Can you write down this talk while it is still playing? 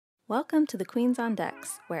Welcome to the Queens on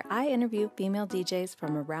Decks, where I interview female DJs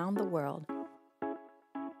from around the world.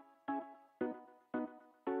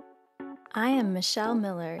 I am Michelle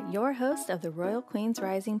Miller, your host of the Royal Queens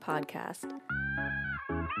Rising podcast.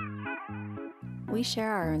 We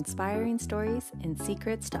share our inspiring stories and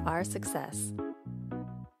secrets to our success.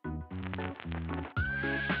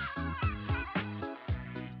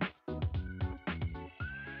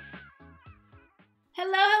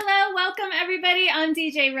 Hello, welcome everybody. I'm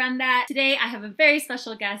DJ Run That. Today I have a very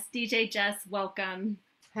special guest, DJ Jess. Welcome.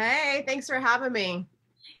 Hey, thanks for having me.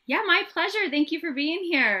 Yeah, my pleasure. Thank you for being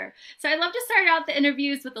here. So I'd love to start out the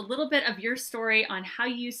interviews with a little bit of your story on how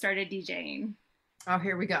you started DJing. Oh,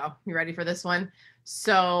 here we go. You ready for this one?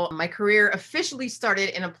 So my career officially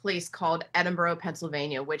started in a place called Edinboro,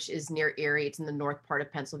 Pennsylvania, which is near Erie. It's in the north part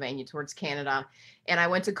of Pennsylvania towards Canada. And I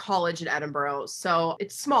went to college at Edinboro. So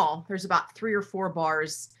it's small. There's about 3 or 4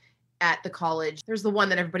 bars at the college. There's the one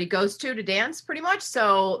that everybody goes to dance pretty much.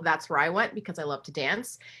 So that's where I went because I love to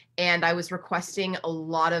dance. And I was requesting a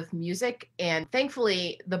lot of music. And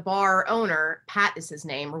thankfully, the bar owner, Pat is his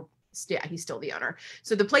name, yeah, he's still the owner.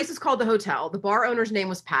 So the place is called The Hotel. The bar owner's name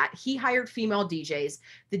was Pat. He hired female DJs.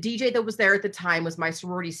 The DJ that was there at the time was my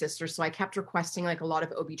sorority sister. So I kept requesting like a lot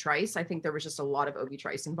of Obi Trice. I think there was just a lot of Obi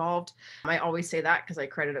Trice involved. I always say that because I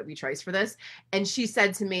credit Obi Trice for this. And she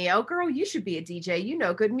said to me, "Oh girl, you should be a DJ. You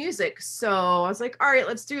know good music." So I was like, all right,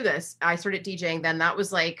 let's do this. I started DJing then. That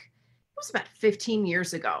was like, it was about 15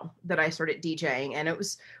 years ago that I started DJing. And it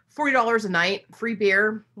was $40 a night, free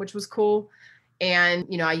beer, which was cool. And,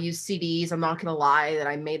 you know, I used CDs. I'm not going to lie that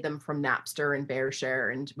I made them from Napster and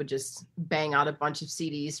BearShare and would just bang out a bunch of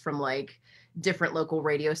CDs from like different local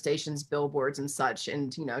radio stations, billboards and such.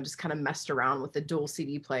 And, you know, just kind of messed around with the dual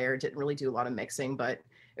CD player. Didn't really do a lot of mixing, but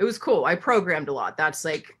it was cool. I programmed a lot. That's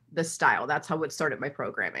like the style. That's how it started my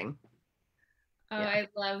programming. Oh, yeah. I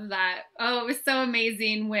love that. Oh, it was so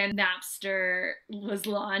amazing when Napster was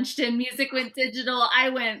launched and music went digital. I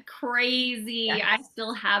went crazy. Yes. I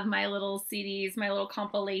still have my little CDs, my little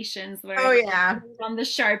compilations where on the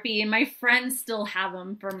Sharpie, and my friends still have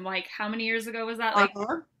them from like, how many years ago was that? Like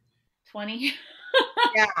 20?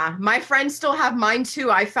 Yeah, my friends still have mine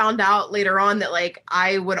too. I found out later on that like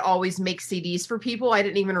I would always make CDs for people. I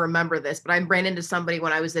didn't even remember this, but I ran into somebody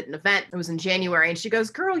when I was at an event. It was in January, and she goes,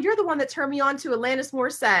 "Girl, you're the one that turned me on to Alanis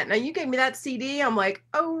Morissette. Now you gave me that CD." I'm like,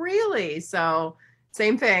 "Oh, really?" So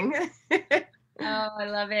same thing. Oh, I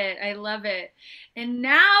love it. I love it. And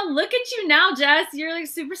now, look at you now, Jess. You're like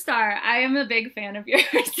superstar. I am a big fan of yours.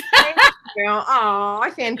 Oh, I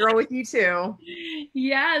fangirl with you too.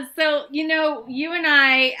 Yeah. So, you know, you and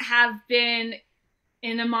I have been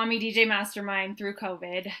in a mommy DJ mastermind through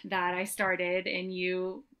COVID that I started, and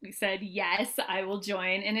you said, yes, I will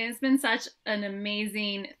join. And it's been such an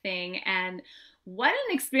amazing thing. And what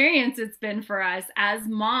an experience it's been for us as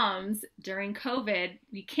moms during COVID.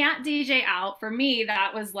 We can't DJ out. For me,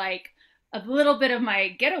 that was like a little bit of my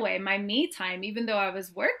getaway, my me time, even though I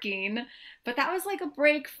was working. But that was like a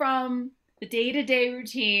break from the day-to-day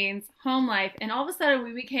routines, home life. And all of a sudden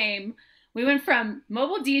we went from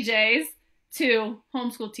mobile DJs to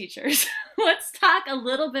homeschool teachers. Let's talk a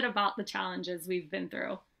little bit about the challenges we've been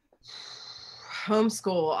through.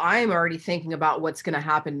 Homeschool, I'm already thinking about what's going to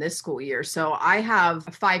happen this school year. So I have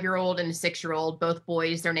a 5-year-old and a 6-year-old, both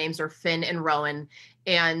boys. Their names are Finn and Rowan.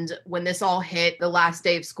 And when this all hit, the last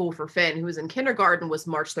day of school for Finn, who was in kindergarten, was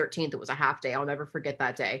March 13th. It was a half day. I'll never forget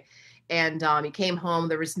that day. And he came home.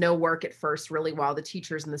 There was no work at first, really, while the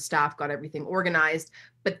teachers and the staff got everything organized.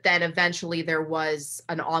 But then eventually there was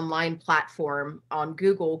an online platform on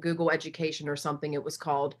Google Education or something it was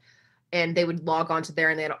called. And they would log on to there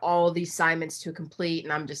and they had all these assignments to complete.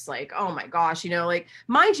 And I'm just like, oh my gosh, you know, like,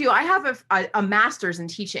 mind you, I have a master's in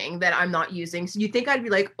teaching that I'm not using. So you think I'd be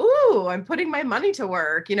like, ooh, I'm putting my money to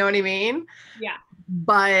work. You know what I mean? Yeah.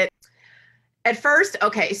 But at first,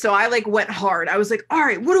 okay, so I like went hard. I was like, all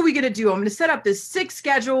right, what are we going to do? I'm going to set up this 6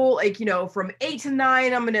 schedule, like, you know, from 8 to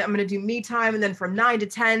 9, I'm going to do me time. And then from 9 to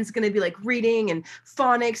 10 is going to be like reading and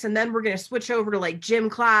phonics. And then we're going to switch over to like gym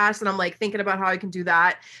class. And I'm like thinking about how I can do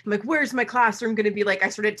that. I'm like, where's my classroom going to be? Like, I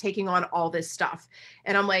started taking on all this stuff.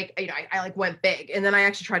 And I'm like, you know, I like went big. And then I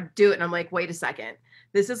actually tried to do it. And I'm like, wait a second.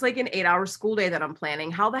 This is like an 8-hour school day that I'm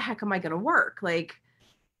planning. How the heck am I going to work? Like,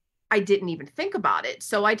 I didn't even think about it.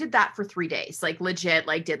 So I did that for 3 days, like legit,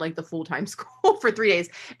 like did like the full-time school for 3 days.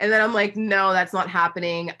 And then I'm like, no, that's not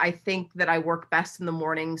happening. I think that I work best in the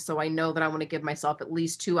morning. So I know that I want to give myself at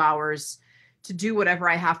least 2 hours to do whatever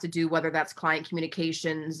I have to do, whether that's client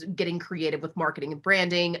communications, getting creative with marketing and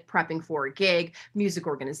branding, prepping for a gig, music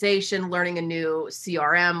organization, learning a new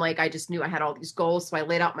CRM. Like I just knew I had all these goals. So I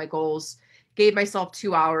laid out my goals gave myself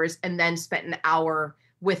 2 hours, and then spent an hour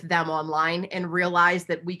with them online and realized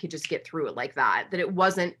that we could just get through it like that, that it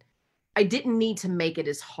wasn't, I didn't need to make it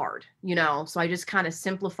as hard, you know? So I just kind of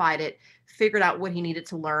simplified it, figured out what he needed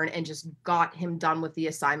to learn, and just got him done with the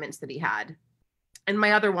assignments that he had. And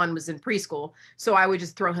my other one was in preschool. So I would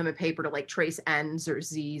just throw him a paper to like trace N's or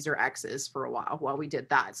Z's or X's for a while we did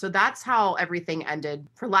that. So that's how everything ended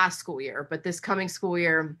for last school year. But this coming school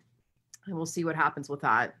year, and we'll see what happens with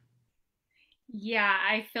that. Yeah,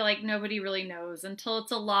 I feel like nobody really knows until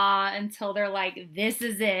it's a law, until they're like, this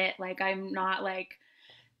is it. Like, I'm not like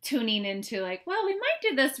tuning into like, well, we might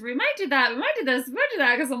do this, we might do that, we might do this, we might do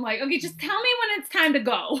that. Because I'm like, okay, just tell me when it's time to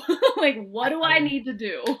go. Like, what do I need to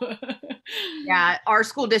do? Yeah, our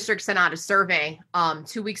school district sent out a survey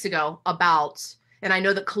 2 weeks ago about, and I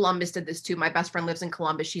know that Columbus did this too. My best friend lives in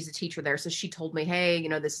Columbus. She's a teacher there. So she told me, hey, you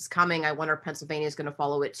know, this is coming. I wonder if Pennsylvania is going to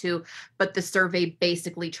follow it too. But the survey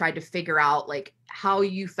basically tried to figure out like how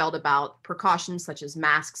you felt about precautions such as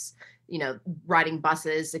masks, you know, riding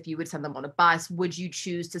buses. If you would send them on a bus, would you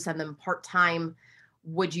choose to send them part-time?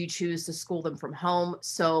 Would you choose to school them from home?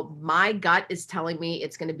 So my gut is telling me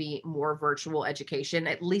it's going to be more virtual education,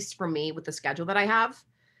 at least for me with the schedule that I have.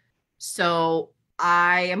 So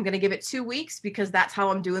I am going to give it 2 weeks because that's how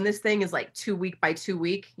I'm doing this thing, is like 2 week by 2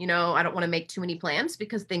 week. You know, I don't want to make too many plans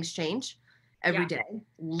because things change every day,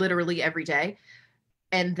 literally every day.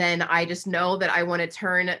 And then I just know that I want to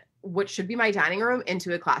turn what should be my dining room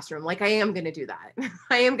into a classroom. Like I am going to do that.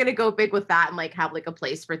 I am going to go big with that and like have like a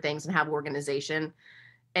place for things and have organization,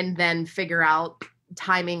 and then figure out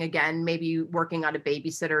timing again, maybe working on a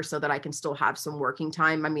babysitter so that I can still have some working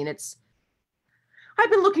time. I mean, I've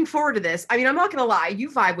been looking forward to this. I mean, I'm not going to lie. You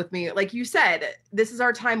vibe with me. Like you said, this is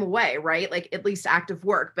our time away, right? Like at least active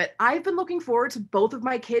work. But I've been looking forward to both of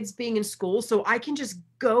my kids being in school so I can just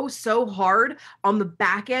go so hard on the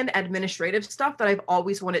back end administrative stuff that I've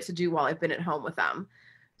always wanted to do while I've been at home with them.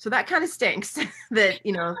 So that kind of stinks that,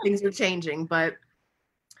 you know, things are changing, but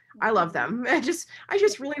I love them. I just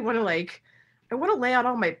really want to like, I want to lay out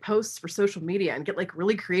all my posts for social media and get like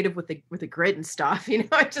really creative with the grid and stuff. You know,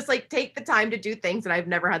 I just like take the time to do things that I've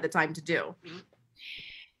never had the time to do.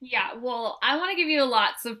 Yeah, well, I want to give you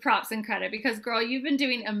lots of props and credit because, girl, you've been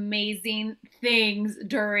doing amazing things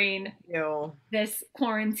during this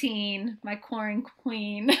quarantine. My quarantine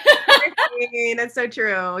queen. That's so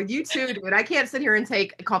true. You too, dude. I can't sit here and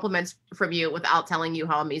take compliments from you without telling you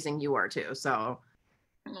how amazing you are too. So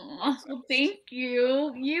Aw, well, thank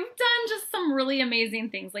you. You've done just some really amazing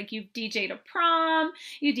things. Like you've DJ'd a prom,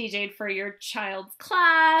 you DJ'd for your child's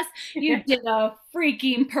class, you did a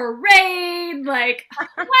freaking parade. Like,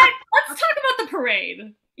 what? Let's talk about the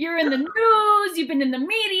parade. You're in the news, you've been in the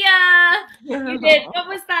media. You did, what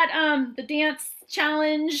was that? The dance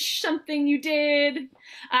challenge, something you did.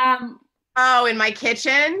 Oh, in my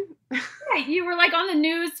kitchen? Yeah, you were like on the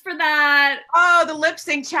news for that. Oh, the lip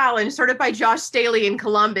sync challenge, sort of by Josh Staley in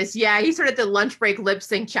Columbus. Yeah, he started the lunch break lip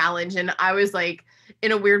sync challenge, and I was like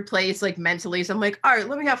in a weird place, like mentally. So I'm like, all right,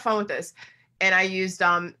 let me have fun with this. And I used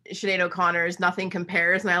Sinead O'Connor's Nothing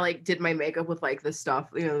Compares, and I like did my makeup with like this stuff,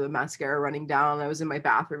 you know, the mascara running down. I was in my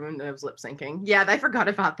bathroom and I was lip syncing. Yeah, I forgot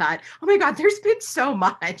about that. Oh my God, there's been so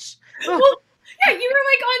much. Well, yeah, you were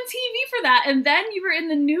like on TV for that, and then you were in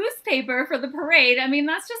the newspaper for the parade. I mean,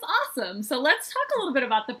 that's just awesome. So let's talk a little bit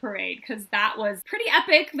about the parade, because that was pretty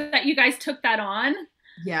epic that you guys took that on.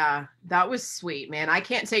 Yeah, that was sweet, man. I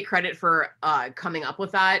can't take credit for coming up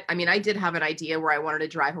with that. I mean, I did have an idea where I wanted to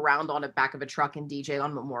drive around on the back of a truck and DJ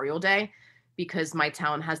on Memorial Day, because my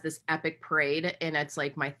town has this epic parade and it's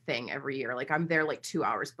like my thing every year. Like I'm there like 2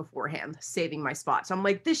 hours beforehand saving my spot. So I'm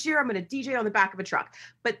like, this year I'm going to DJ on the back of a truck.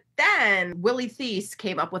 But then Willie Thies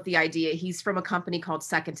came up with the idea. He's from a company called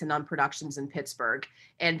Second to None Productions in Pittsburgh,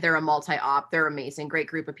 and they're a multi-op. They're amazing, great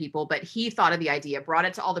group of people. But he thought of the idea, brought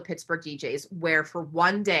it to all the Pittsburgh DJs, where for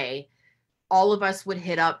one day, all of us would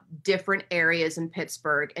hit up different areas in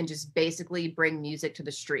Pittsburgh and just basically bring music to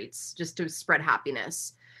the streets, just to spread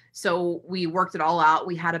happiness. So we worked it all out.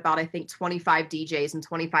 We had about, I think, 25 DJs and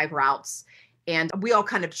 25 routes. And we all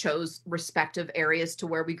kind of chose respective areas to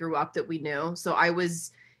where we grew up that we knew. So I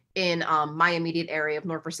was in my immediate area of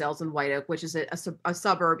North Versailles and White Oak, which is a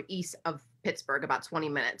suburb east of Pittsburgh, about 20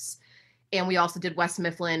 minutes. And we also did West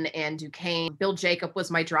Mifflin and Duquesne. Bill Jacob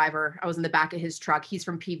was my driver. I was in the back of his truck. He's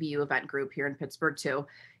from PBU Event Group here in Pittsburgh too.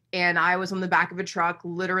 And I was on the back of a truck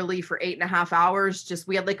literally for 8.5 hours. Just,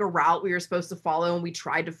 we had like a route we were supposed to follow and we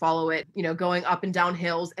tried to follow it, you know, going up and down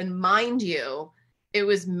hills. And mind you, it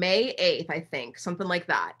was May 8th, I think, something like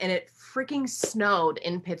that. And it freaking snowed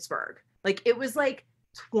in Pittsburgh. Like it was like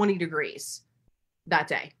 20 degrees that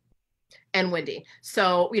day. and windy.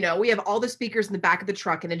 So, we have all the speakers in the back of the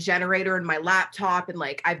truck and a generator and my laptop, and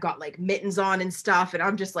like I've got like mittens on and stuff, and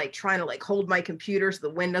I'm just like trying to like hold my computer so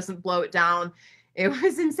the wind doesn't blow it down. It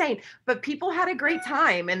was insane, but people had a great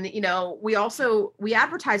time. And we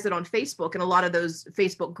advertised it on Facebook and a lot of those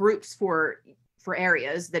Facebook groups for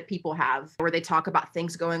areas that people have where they talk about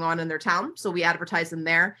things going on in their town. So we advertised them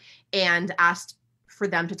there and asked for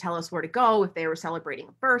them to tell us where to go if they were celebrating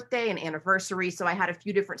a birthday, an anniversary. So I had a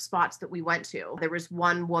few different spots that we went to. There was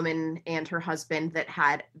one woman and her husband that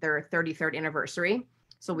had their 33rd anniversary.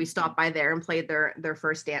 So we stopped by there and played their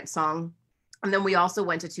first dance song. And then we also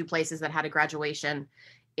went to two places that had a graduation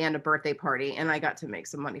and a birthday party. And I got to make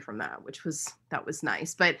some money from that, that was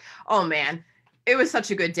nice. But oh man, it was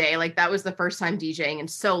such a good day. Like that was the first time DJing in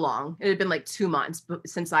so long. It had been like 2 months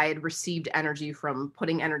since I had received energy from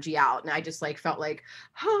putting energy out. And I just like felt like,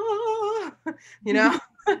 I'm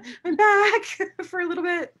back for a little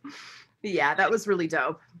bit. But yeah, that was really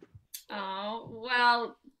dope. Oh,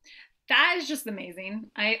 well, that is just amazing.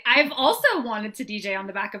 I've also wanted to DJ on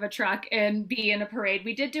the back of a truck and be in a parade.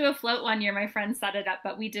 We did do a float one year. My friend set it up,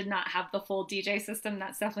 but we did not have the full DJ system.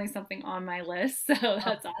 That's definitely something on my list. So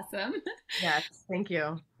that's awesome. Yes, thank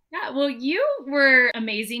you. Yeah, well, you were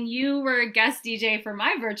amazing. You were a guest DJ for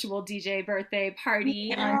my virtual DJ birthday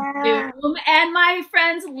party on Zoom, and my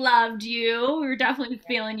friends loved you. We were definitely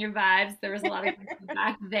feeling your vibes. There was a lot of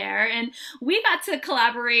feedback there, and we got to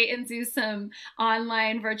collaborate and do some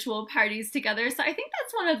online virtual parties together. So I think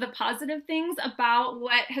that's one of the positive things about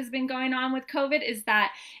what has been going on with COVID is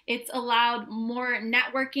that it's allowed more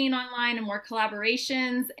networking online and more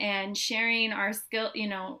collaborations and sharing our skill,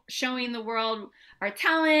 showing the world our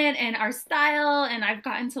talent and our style. And I've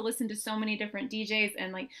gotten to listen to so many different DJs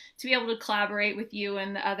and like to be able to collaborate with you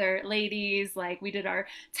and the other ladies. Like we did our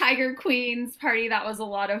Tiger Queens party. That was a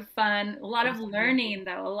lot of fun. A lot of learning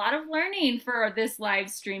though. A lot of learning for this live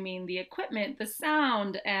streaming, the equipment, the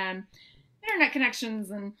sound, and internet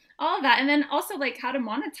connections and all of that. And then also like how to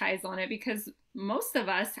monetize on it, because most of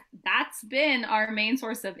us, that's been our main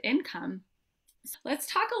source of income.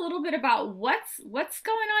 Let's talk a little bit about what's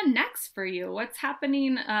going on next for you. What's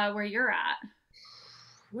happening where you're at?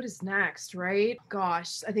 What is next, right?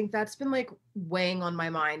 Gosh, I think that's been like weighing on my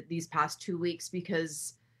mind these past 2 weeks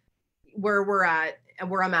because where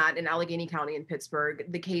I'm at in Allegheny County in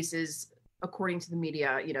Pittsburgh, the cases, according to the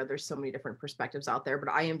media, there's so many different perspectives out there, but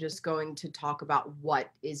I am just going to talk about what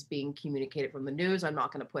is being communicated from the news. I'm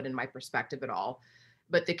not going to put in my perspective at all,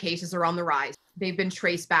 but the cases are on the rise. They've been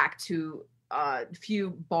traced back to few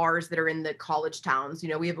bars that are in the college towns.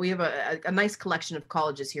 We have a nice collection of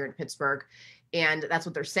colleges here in Pittsburgh, and that's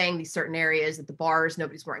what they're saying. These certain areas at the bars,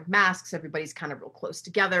 nobody's wearing masks, everybody's kind of real close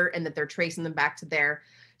together, and that they're tracing them back to there.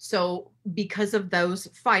 So because of those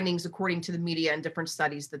findings, according to the media and different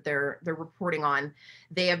studies that they're reporting on,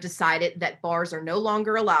 they have decided that bars are no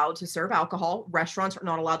longer allowed to serve alcohol. Restaurants are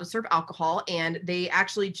not allowed to serve alcohol, and they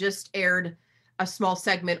actually just aired a small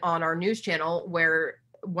segment on our news channel where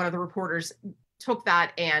one of the reporters took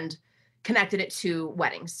that and connected it to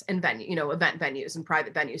weddings and event venues and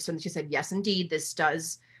private venues. So she said, yes, indeed, this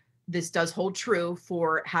does hold true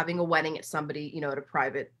for having a wedding at somebody, at a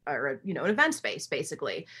private or an event space,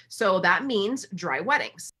 basically. So that means dry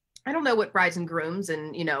weddings. I don't know what brides and grooms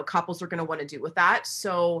and, couples are going to want to do with that.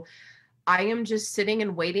 So I am just sitting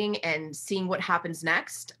and waiting and seeing what happens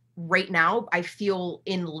next. Right now, I feel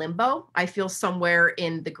in limbo. I feel somewhere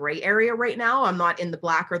in the gray area right now. I'm not in the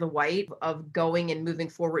black or the white of going and moving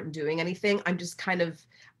forward and doing anything. I'm just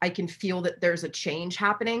I can feel that there's a change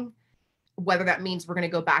happening. Whether that means we're going to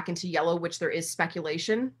go back into yellow, which there is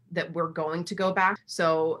speculation that we're going to go back.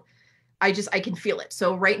 So I can feel it.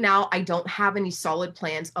 So right now, I don't have any solid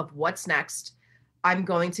plans of what's next. I'm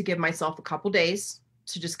going to give myself a couple days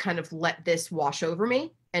to just kind of let this wash over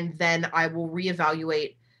me. And then I will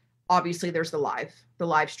reevaluate. Obviously, there's the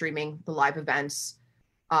live streaming, the live events.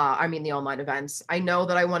 The online events. I know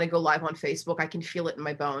that I want to go live on Facebook. I can feel it in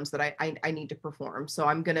my bones that I need to perform. So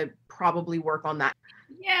I'm going to probably work on that.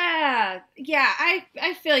 Yeah.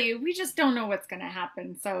 I feel you. We just don't know what's going to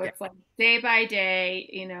happen. So it's like day by day,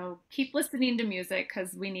 keep listening to music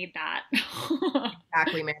because we need that.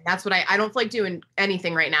 Exactly, man. That's what I don't feel like doing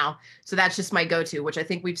anything right now. So that's just my go-to, which I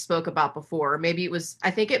think we've spoke about before.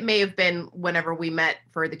 I think it may have been whenever we met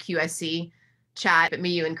for the QSC chat, but me,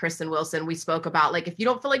 you, and Kristen Wilson, we spoke about like, if you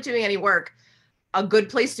don't feel like doing any work, a good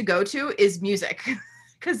place to go to is music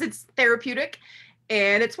because it's therapeutic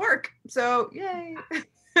and it's work. So yay.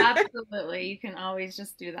 Absolutely. You can always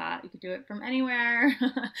just do that. You could do it from anywhere,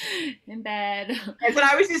 in bed. That's what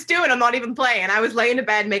I was just doing. I'm not even playing. I was laying in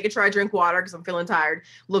bed, making sure I drink water because I'm feeling tired,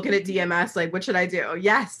 looking at DMS, like, what should I do?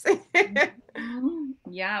 Yes. Mhm.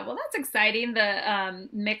 Yeah, well, that's exciting. The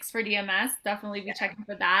mix for DMS, definitely be checking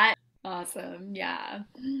for that. Awesome. Yeah.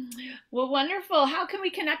 Well, wonderful. How can we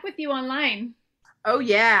connect with you online? Oh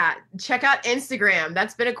yeah, check out Instagram.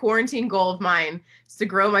 That's been a quarantine goal of mine, is to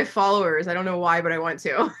grow my followers. I don't know why, but I want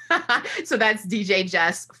to. So that's DJ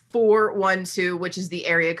Jess 412, which is the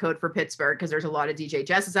area code for Pittsburgh, because there's a lot of DJ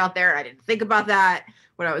Jesses out there. I didn't think about that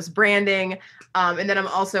when I was branding. And then I'm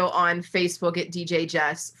also on Facebook at DJ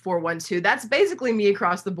Jess 412. That's basically me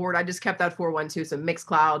across the board. I just kept that 412. So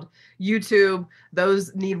Mixcloud, YouTube,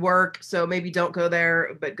 those need work. So maybe don't go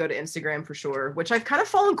there, but go to Instagram for sure, which I've kind of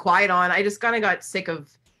fallen quiet on. I just kind of got sick of,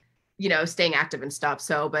 staying active and stuff.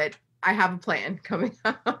 So, but I have a plan coming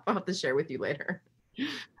up. I'll have to share with you later.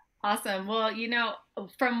 Awesome. Well,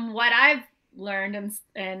 from what I've learned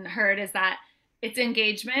and heard is that it's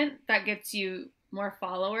engagement that gets you more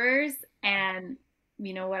followers. And,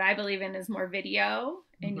 what I believe in is more video.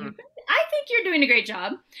 And Mm-hmm. I think you're doing a great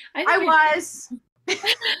job. I was.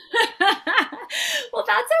 Well,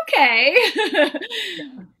 that's okay. Yeah,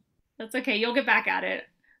 That's okay. You'll get back at it.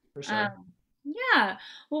 for sure. Um, yeah.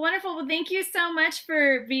 Well, wonderful. Well, thank you so much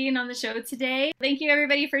for being on the show today. Thank you,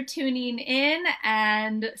 everybody, for tuning in,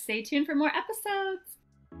 and stay tuned for more episodes.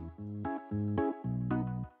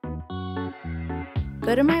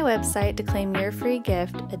 Go to my website to claim your free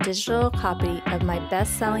gift, a digital copy of my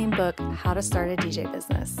best-selling book, How to Start a DJ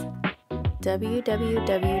Business.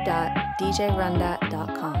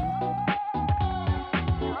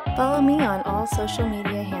 www.djrundat.com. Follow me on all social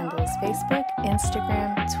media handles, Facebook,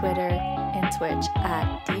 Instagram, Twitter, and Twitch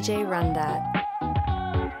at DJ Rundat.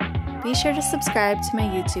 Be sure to subscribe to my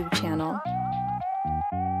YouTube channel.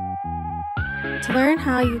 To learn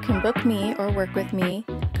how you can book me or work with me,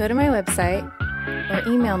 go to my website or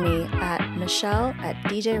email me at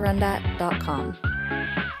michelle@djrundat.com.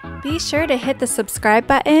 Be sure to hit the subscribe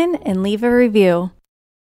button and leave a review.